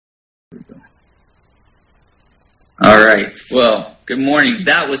All right. Well, good morning.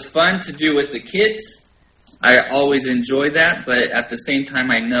 That was fun to do with the kids. I always enjoy that, but at the same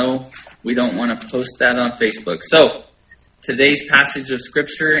time, I know we don't want to post that on Facebook. So, today's passage of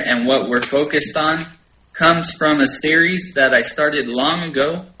Scripture and what we're focused on comes from a series that I started long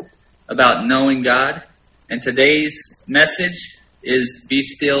ago about knowing God. And today's message is Be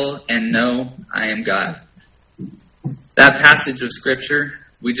Still and Know I Am God. That passage of Scripture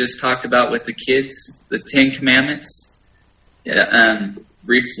we just talked about with the kids, the Ten Commandments,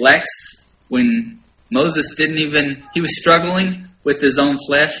 reflects when Moses he was struggling with his own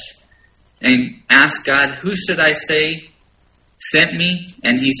flesh and asked God, who should I say sent me?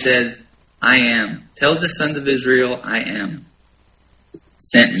 And he said, I am. Tell the sons of Israel, I am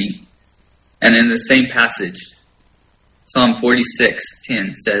sent me. And in the same passage, Psalm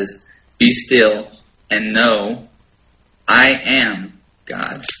 46:10 says, Be still and know I am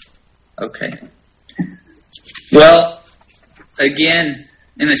God. Okay. Well, again,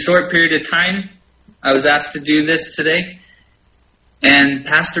 in a short period of time, I was asked to do this today. And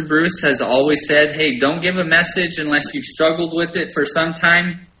Pastor Bruce has always said, hey, don't give a message unless you've struggled with it for some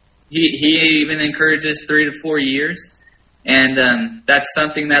time. He even encourages 3 to 4 years. And that's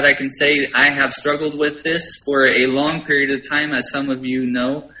something that I can say. I have struggled with this for a long period of time. As some of you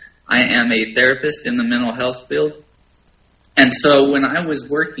know, I am a therapist in the mental health field. And so when I was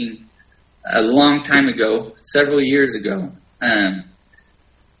working a long time ago, several years ago,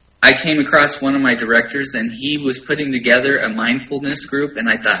 I came across one of my directors, and he was putting together a mindfulness group, and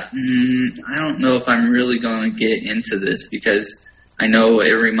I thought, I don't know if I'm really going to get into this, because I know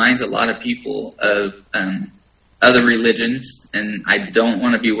it reminds a lot of people of other religions, and I don't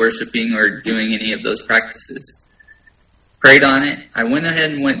want to be worshiping or doing any of those practices. Prayed on it. I went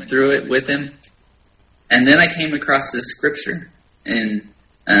ahead and went through it with him, and then I came across this scripture in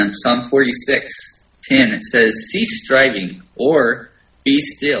Psalm 46:10. It says, cease striving, or be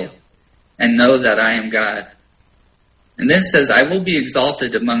still, and know that I am God. And then it says, I will be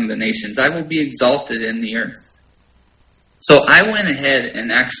exalted among the nations. I will be exalted in the earth. So I went ahead and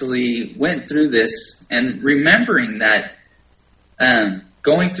actually went through this, and remembering that,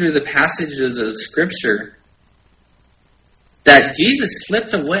 going through the passages of Scripture, that Jesus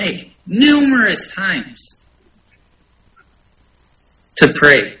slipped away numerous times to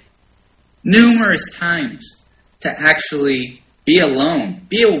pray. Numerous times to actually be alone,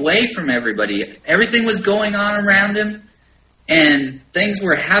 be away from everybody. Everything was going on around him, and things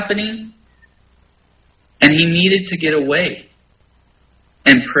were happening, and he needed to get away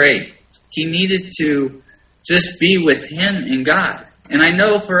and pray. He needed to just be with him and God. And I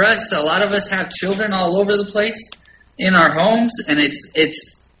know for us, a lot of us have children all over the place in our homes, and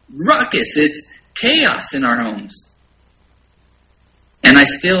it's ruckus, it's chaos in our homes. And I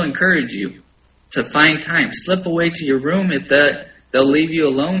still encourage you to find time. Slip away to your room if they'll leave you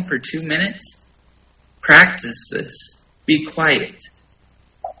alone for 2 minutes. Practice this. Be quiet.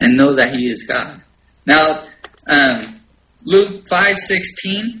 And know that He is God. Now, Luke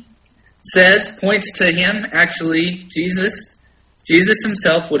 5:16 points to Him, actually, Jesus. Jesus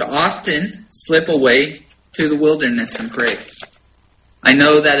Himself would often slip away to the wilderness and pray. I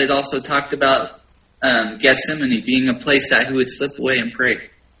know that it also talked about Gethsemane being a place that He would slip away and pray.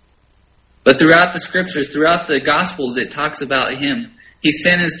 But throughout the Scriptures, throughout the Gospels, it talks about Him. He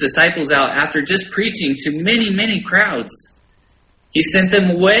sent His disciples out after just preaching to many, many crowds. He sent them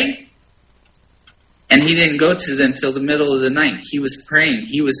away, and He didn't go to them till the middle of the night. He was praying.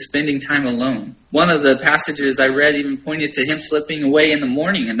 He was spending time alone. One of the passages I read even pointed to Him slipping away in the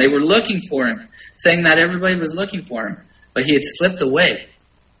morning, and they were looking for Him, saying that everybody was looking for Him. But He had slipped away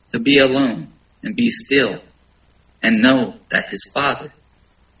to be alone and be still and know that His Father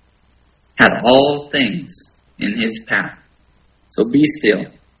had all things in His path. So be still.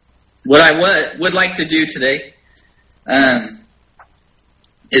 What I would like to do today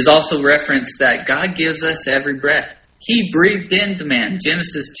is also reference that God gives us every breath. He breathed into man.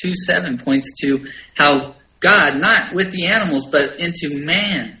 Genesis 2:7 points to how God, not with the animals, but into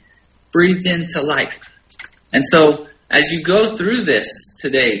man, breathed into life. And so, as you go through this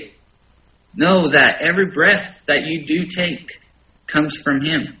today, know that every breath that you do take comes from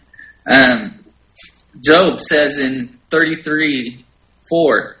Him. Job says in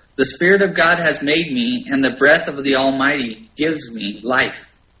 33:4, the Spirit of God has made me, and the breath of the Almighty gives me life.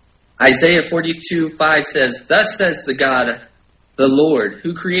 Isaiah 42:5 says, thus says the God, the Lord,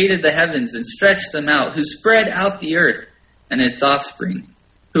 who created the heavens and stretched them out, who spread out the earth and its offspring,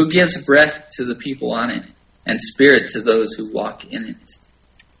 who gives breath to the people on it, and spirit to those who walk in it.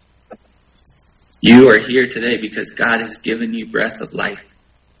 You are here today because God has given you breath of life.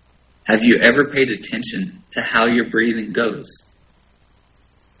 Have you ever paid attention to how your breathing goes?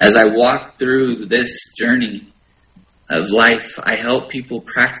 As I walk through this journey of life, I help people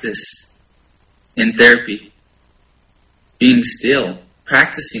practice in therapy. Being still,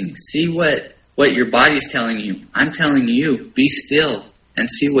 practicing. See what your body's telling you. I'm telling you, be still and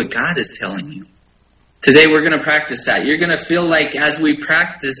see what God is telling you. Today we're going to practice that. You're going to feel like as we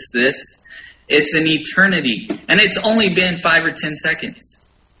practice this, it's an eternity. And it's only been 5 or 10 seconds.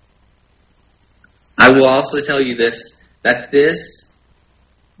 I will also tell you this, that this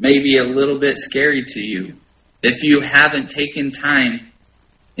may be a little bit scary to you if you haven't taken time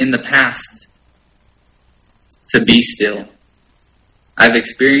in the past to be still. I've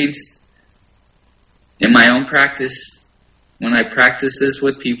experienced in my own practice, when I practice this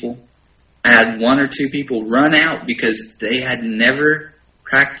with people, I had 1 or 2 people run out because they had never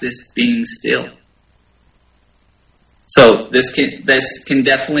practiced being still. So this can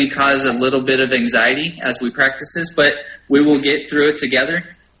definitely cause a little bit of anxiety as we practice this, but we will get through it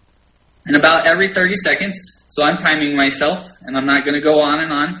together. And about every 30 seconds, so I'm timing myself, and I'm not going to go on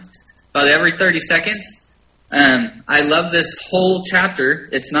and on. About every 30 seconds, I love this whole chapter.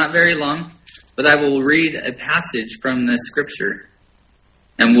 It's not very long, but I will read a passage from the scripture,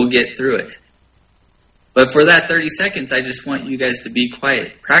 and we'll get through it. But for that 30 seconds, I just want you guys to be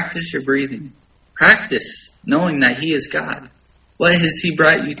quiet. Practice your breathing. Practice knowing that He is God. What has He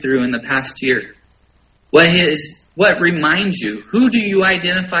brought you through in the past year? What reminds you? Who do you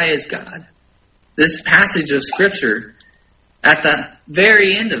identify as God? This passage of Scripture, at the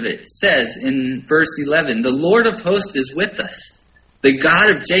very end of it, says in verse 11, the Lord of hosts is with us. The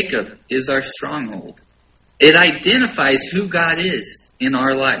God of Jacob is our stronghold. It identifies who God is in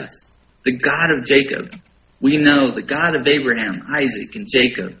our lives. The God of Jacob. We know the God of Abraham, Isaac, and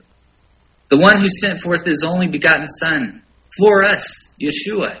Jacob. The one who sent forth His only begotten Son for us,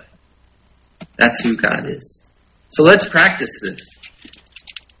 Yeshua. That's who God is. So let's practice this.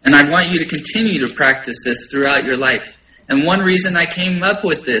 And I want you to continue to practice this throughout your life. And one reason I came up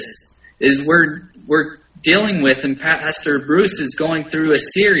with this is we're dealing with, and Pastor Bruce is going through a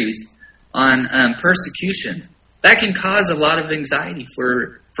series on persecution. That can cause a lot of anxiety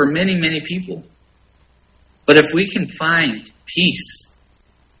for many, many people. But if we can find peace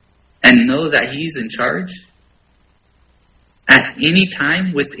and know that He's in charge at any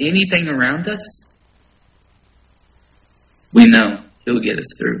time with anything around us, we know He'll get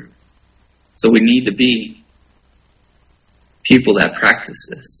us through. So we need to be people that practice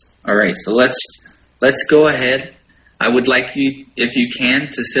this. All right, so let's go ahead. I would like you, if you can,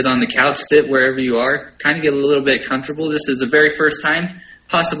 to sit on the couch, sit wherever you are, kind of get a little bit comfortable. This is the very first time,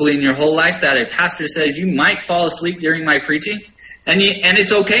 possibly in your whole life, that a pastor says you might fall asleep during my preaching, and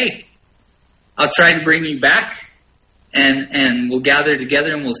it's okay. I'll try to bring you back, and we'll gather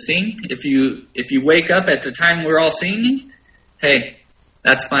together and we'll sing. If you wake up at the time we're all singing, hey,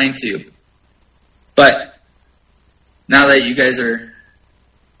 that's fine too. But now that you guys are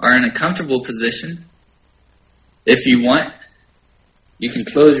in a comfortable position, if you want, you can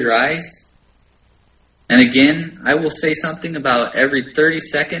close your eyes. And again, I will say something about every 30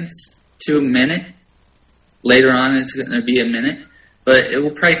 seconds to a minute. Later on, it's going to be a minute. But it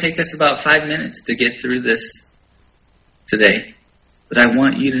will probably take us about 5 minutes to get through this today. But I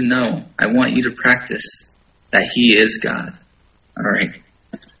want you to know, I want you to practice that He is God. All right.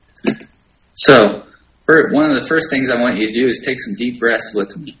 So, one of the first things I want you to do is take some deep breaths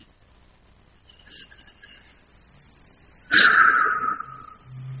with me.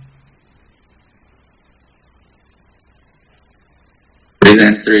 Breathe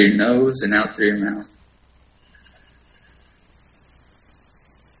in through your nose and out through your mouth.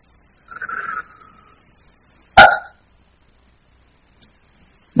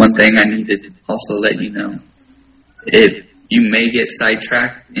 One thing I need to also let you know, if you may get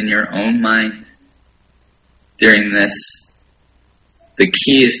sidetracked in your own mind during this, the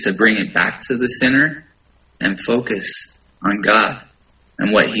key is to bring it back to the center and focus on God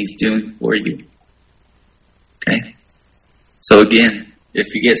and what He's doing for you. Okay? So again,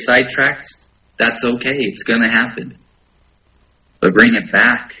 if you get sidetracked, that's okay. It's going to happen. But bring it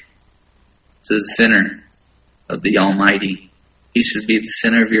back to the center of the Almighty. He should be the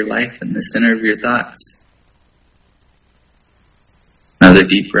center of your life and the center of your thoughts. Another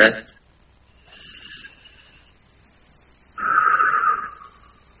deep breath.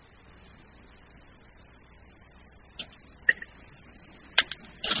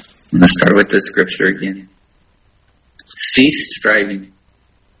 I'm going to start with the scripture again. Cease striving,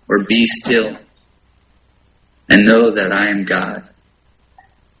 or be still, and know that I am God.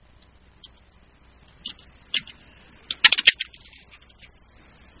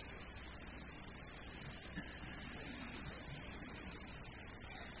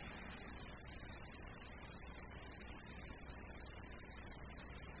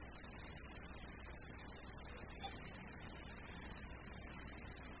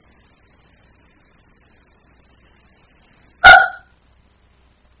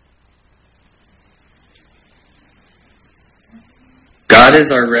 God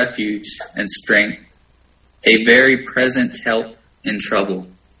is our refuge and strength, a very present help in trouble.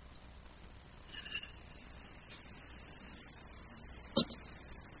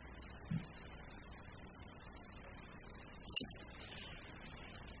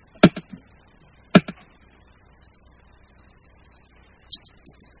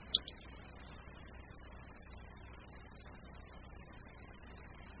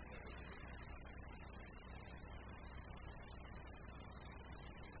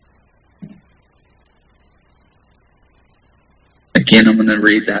 Again, I'm going to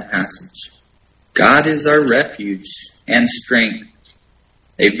read that passage. God is our refuge and strength,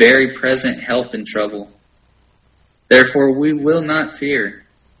 a very present help in trouble. Therefore we will not fear,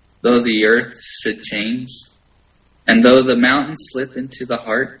 though the earth should change, and though the mountains slip into the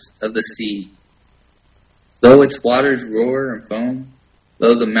heart of the sea, though its waters roar and foam,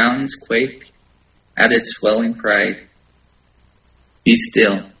 though the mountains quake at its swelling pride. Be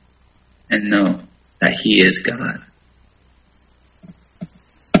still and know that He is God.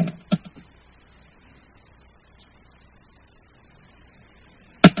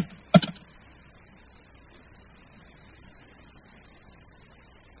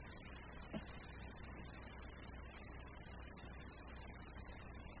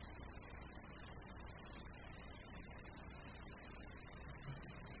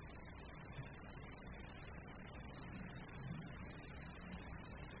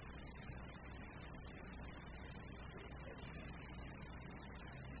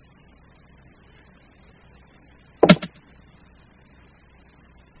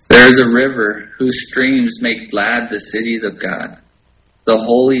 There is a river whose streams make glad the cities of God, the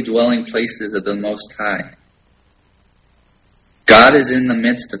holy dwelling places of the Most High. God is in the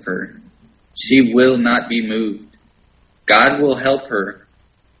midst of her. She will not be moved. God will help her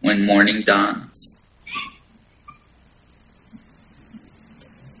when morning dawns.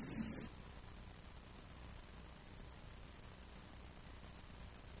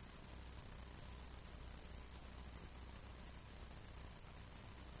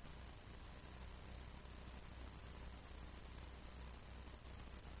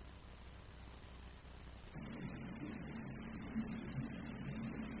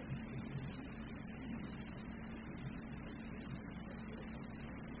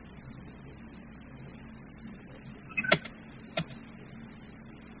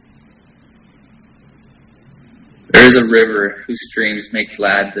 There is a river whose streams make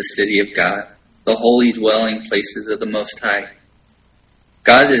glad the city of God, the holy dwelling places of the Most High.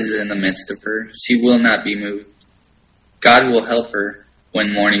 God is in the midst of her. She will not be moved. God will help her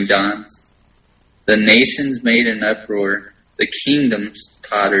when morning dawns. The nations made an uproar. The kingdoms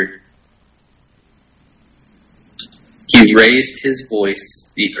tottered. He raised His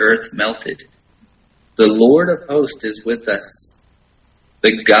voice. The earth melted. The Lord of hosts is with us.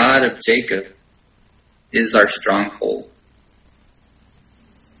 The God of Jacob is our stronghold.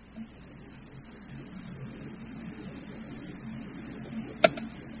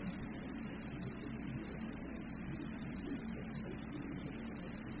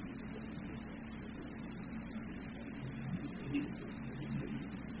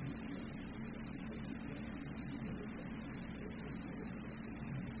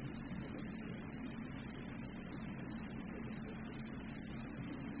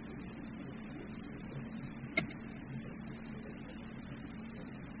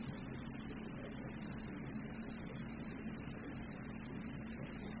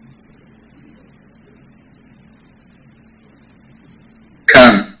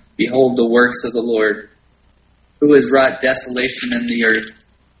 Come, behold the works of the Lord, who has wrought desolation in the earth.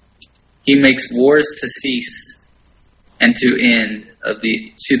 He makes wars to cease and to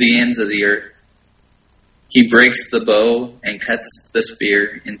the ends of the earth. He breaks the bow and cuts the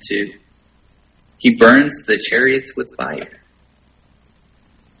spear in two. He burns the chariots with fire.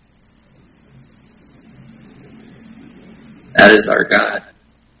 That is our God.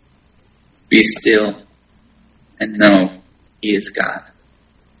 Be still and know He is God.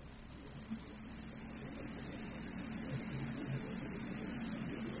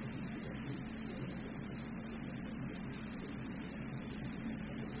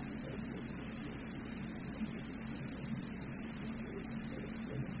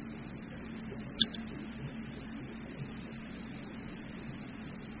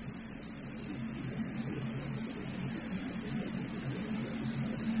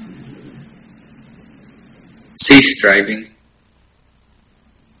 Cease striving.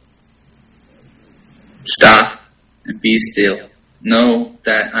 Stop and be still. Know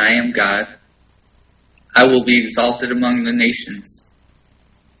that I am God. I will be exalted among the nations,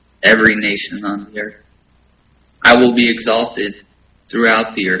 every nation on the earth. I will be exalted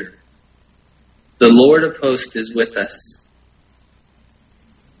throughout the earth. The Lord of hosts is with us.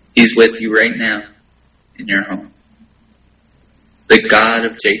 He's with you right now in your home. The God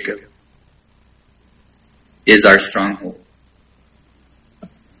of Jacob is our stronghold.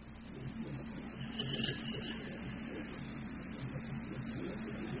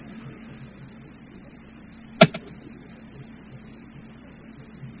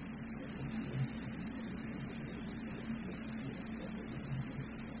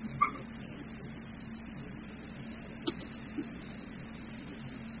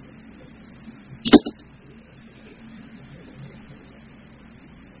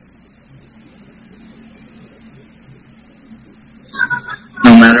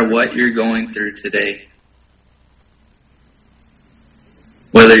 No matter what you're going through today,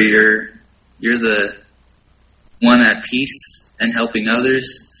 whether you're the one at peace and helping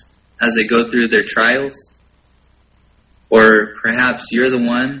others as they go through their trials, or perhaps you're the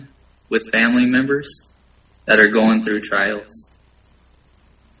one with family members that are going through trials,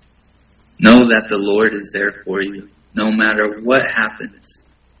 know that the Lord is there for you, no matter what happens.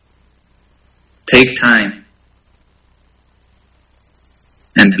 Take time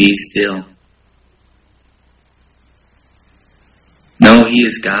and be still. Know He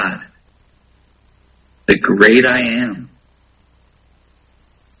is God, the great I am,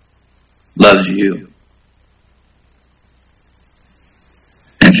 loves you,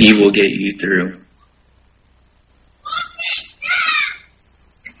 and He will get you through.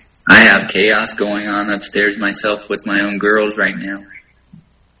 I have chaos going on upstairs myself with my own girls right now.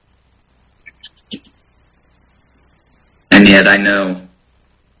 And yet I know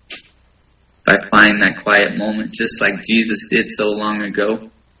if I find that quiet moment, just like Jesus did so long ago,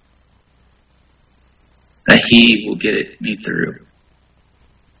 that He will get me through.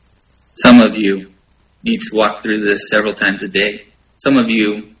 Some of you need to walk through this several times a day. Some of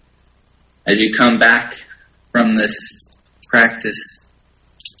you, as you come back from this practice,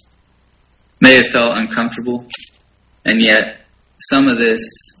 may have felt uncomfortable, and yet some of this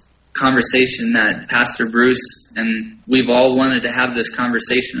conversation that Pastor Bruce and we've all wanted to have this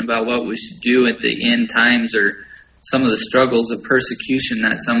conversation about what we should do at the end times, or some of the struggles of persecution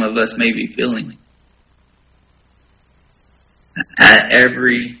that some of us may be feeling. At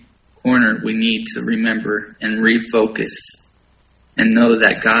every corner we need to remember and refocus and know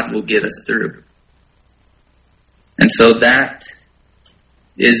that God will get us through. And so that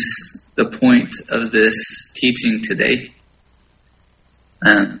is the point of this teaching today.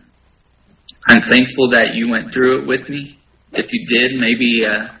 I'm thankful that you went through it with me. If you did, maybe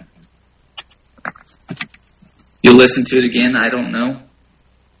you'll listen to it again. I don't know.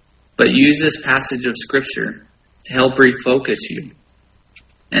 But use this passage of Scripture to help refocus you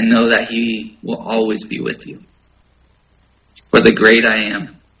and know that He will always be with you. For the great I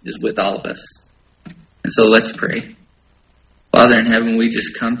am is with all of us. And so let's pray. Father in heaven, we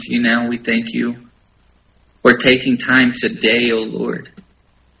just come to you now. We thank you for taking time today, O Lord,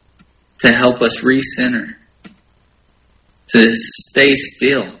 to help us recenter, to stay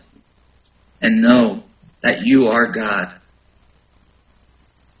still and know that you are God.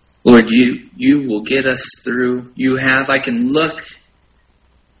 Lord, you will get us through. You have. I can look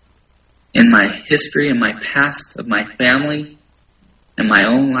in my history and my past of my family and my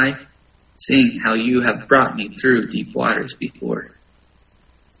own life, seeing how you have brought me through deep waters before.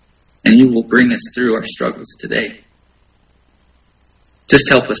 And you will bring us through our struggles today. Just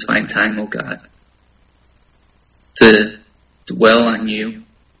help us find time, oh God, to dwell on you,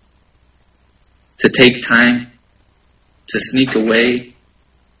 to take time to sneak away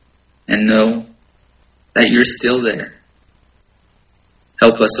and know that you're still there.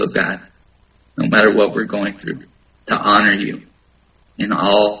 Help us, oh God, no matter what we're going through, to honor you in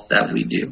all that we do.